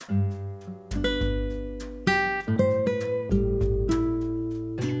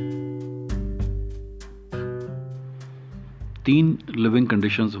3 living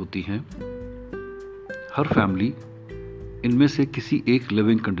conditions होती हैं। हर family इनमें से किसी एक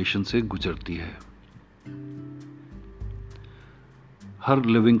लिविंग कंडीशन से गुजरती है। हर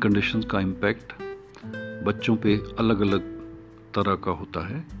लिविंग कंडीशन का इम्पैक्ट बच्चों पे अलग अलग तरह का होता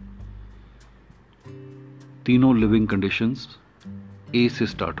है। तीनों लिविंग कंडीशंस ए से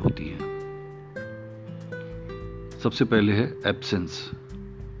स्टार्ट होती हैं। सबसे पहले है एब्सेंस,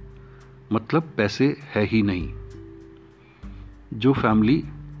 मतलब पैसे है ही नहीं। जो फैमिली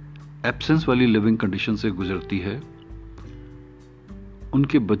एब्सेंस वाली लिविंग कंडीशन से गुजरती है,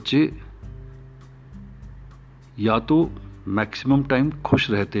 उनके बच्चे या तो मैक्सिमम टाइम खुश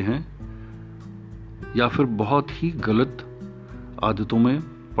रहते हैं या फिर बहुत ही गलत आदतों में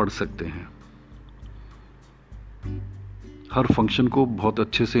पड़ सकते हैं। हर फंक्शन को बहुत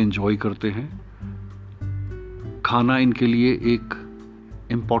अच्छे से एंजॉय करते हैं। खाना इनके लिए एक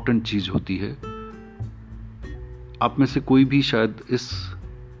इम्पॉर्टेंट चीज होती है। आप में से कोई भी शायद इस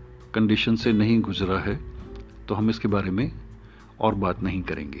कंडीशन से नहीं गुजरा है, तो हम इसके बारे में और बात नहीं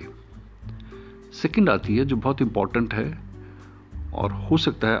करेंगे। सेकंड आती है जो बहुत इंपॉर्टेंट है, और हो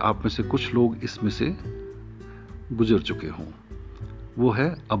सकता है आप में से कुछ लोग इसमें से गुजर चुके हों। वो है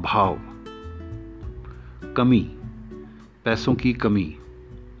अभाव, कमी, पैसों की कमी।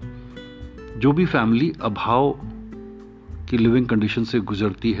 जो भी फैमिली अभाव की लिविंग कंडीशन से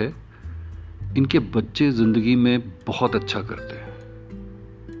गुजरती है, इनके बच्चे जिंदगी में बहुत अच्छा करते हैं,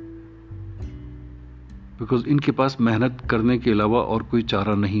 बिकॉज इनके पास मेहनत करने के अलावा और कोई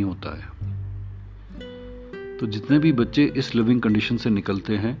चारा नहीं होता है। तो जितने भी बच्चे इस लिविंग कंडीशन से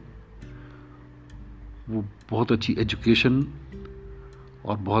निकलते हैं, वो बहुत अच्छी एजुकेशन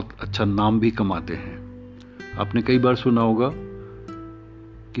और बहुत अच्छा नाम भी कमाते हैं। आपने कई बार सुना होगा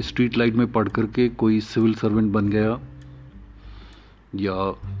कि स्ट्रीट लाइट में पढ़ करके कोई सिविल सर्वेंट बन गया,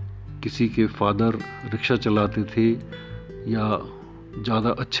 या किसी के फादर रिक्शा चलाते थे या ज़्यादा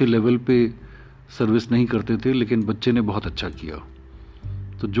अच्छे लेवल पे सर्विस नहीं करते थे, लेकिन बच्चे ने बहुत अच्छा किया।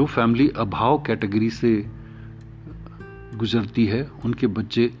 तो जो फैमिली अभाव कैटेगरी से गुजरती है, उनके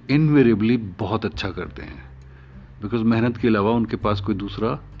बच्चे इनवेरिएबली बहुत अच्छा करते हैं, बिकॉज मेहनत के अलावा उनके पास कोई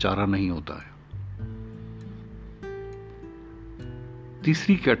दूसरा चारा नहीं होता है।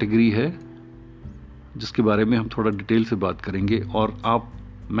 तीसरी कैटेगरी है जिसके बारे में हम थोड़ा डिटेल से बात करेंगे, और आप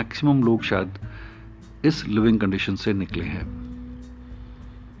मैक्सिमम लोग शायद इस लिविंग कंडीशन से निकले हैं।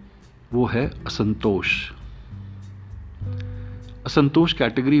 वो है असंतोष। असंतोष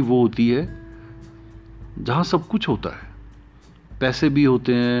कैटेगरी वो होती है जहां सब कुछ होता है, पैसे भी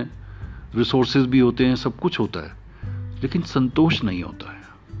होते हैं, रिसोर्सेज भी होते हैं, सब कुछ होता है, लेकिन संतोष नहीं होता है,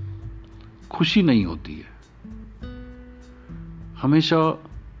 खुशी नहीं होती है। हमेशा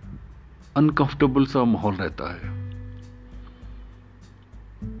अनकंफर्टेबल सा माहौल रहता है।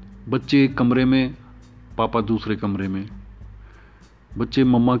 बच्चे एक कमरे में, पापा दूसरे कमरे में। बच्चे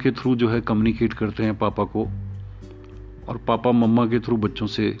मम्मा के थ्रू जो है कम्युनिकेट करते हैं पापा को, और पापा मम्मा के थ्रू बच्चों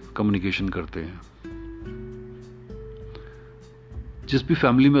से कम्युनिकेशन करते हैं। जिस भी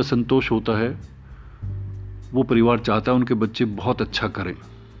फैमिली में असंतोष होता है, वो परिवार चाहता है उनके बच्चे बहुत अच्छा करें,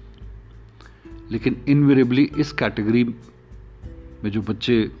 लेकिन इनवेरिएबली इस कैटेगरी में जो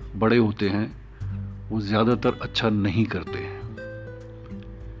बच्चे बड़े होते हैं, वो ज्यादातर अच्छा नहीं करते हैं,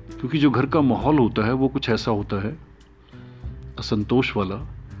 क्योंकि जो घर का माहौल होता है वो कुछ ऐसा होता है असंतोष वाला,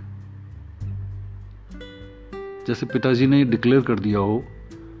 जैसे पिताजी ने डिक्लेयर कर दिया हो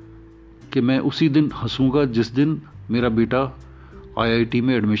कि मैं उसी दिन हंसूंगा जिस दिन मेरा बेटा आईआईटी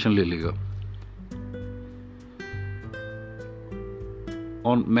में एडमिशन ले लेगा।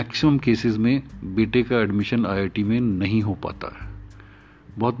 और मैक्सिमम केसेस में बेटे का एडमिशन आईआईटी में नहीं हो पाता है।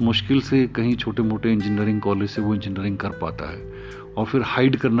 बहुत मुश्किल से कहीं छोटे मोटे इंजीनियरिंग कॉलेज से वो इंजीनियरिंग कर पाता है, और फिर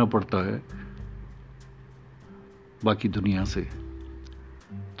हाइड करना पड़ता है बाकी दुनिया से।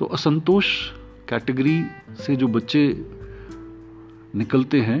 तो असंतोष कैटेगरी से जो बच्चे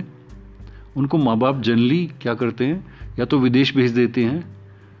निकलते हैं, उनको माँ बाप जनरली क्या करते हैं, या तो विदेश भेज देते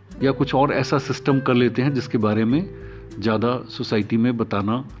हैं या कुछ और ऐसा सिस्टम कर लेते हैं जिसके बारे में ज़्यादा सोसाइटी में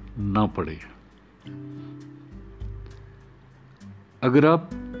बताना ना पड़े। अगर आप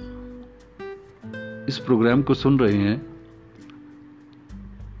इस प्रोग्राम को सुन रहे हैं,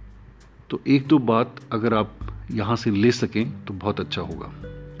 तो एक दो बात अगर आप यहां से ले सकें तो बहुत अच्छा होगा।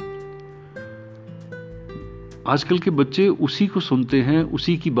 आजकल के बच्चे उसी को सुनते हैं,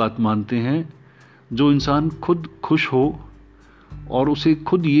 उसी की बात मानते हैं जो इंसान खुद खुश हो और उसे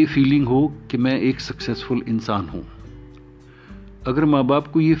खुद ये फीलिंग हो कि मैं एक सक्सेसफुल इंसान हूं। अगर माँ बाप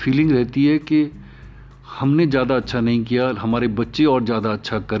को ये फीलिंग रहती है कि हमने ज़्यादा अच्छा नहीं किया, हमारे बच्चे और ज़्यादा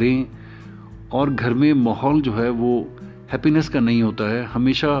अच्छा करें, और घर में माहौल जो है वो हैप्पीनेस का नहीं होता है,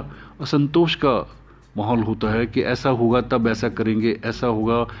 हमेशा असंतोष का माहौल होता है कि ऐसा होगा तब ऐसा करेंगे, ऐसा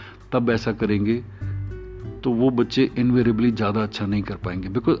होगा तब ऐसा करेंगे, तो वो बच्चे इनवेरिएबली ज़्यादा अच्छा नहीं कर पाएंगे।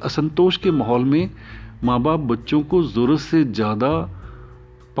 बिकॉज असंतोष के माहौल में माँ बाप बच्चों को ज़रूरत से ज़्यादा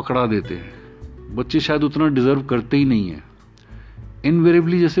पकड़ा देते हैं। बच्चे शायद उतना डिजर्व करते ही नहीं है।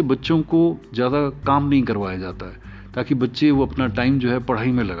 इनवेरिएबली जैसे बच्चों को ज़्यादा काम नहीं करवाया जाता है ताकि बच्चे वो अपना टाइम जो है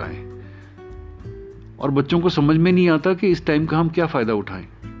पढ़ाई में लगाएं, और बच्चों को समझ में नहीं आता कि इस टाइम का हम क्या फ़ायदा उठाएं।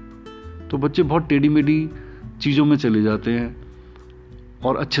 तो बच्चे बहुत टेढ़ी मेढ़ी चीज़ों में चले जाते हैं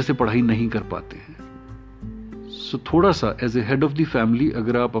और अच्छे से पढ़ाई नहीं कर पाते हैं। सो थोड़ा सा as a head of the family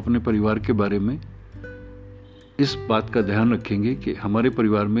अगर आप अपने परिवार के बारे में इस बात का ध्यान रखेंगे कि हमारे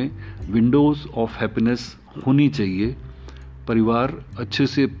परिवार में विंडोज ऑफ हैप्पीनेस होनी चाहिए, परिवार अच्छे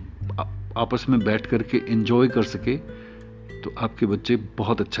से आपस में बैठ करके एंजॉय कर सके, तो आपके बच्चे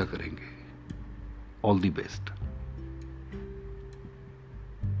बहुत अच्छा करेंगे। All the best.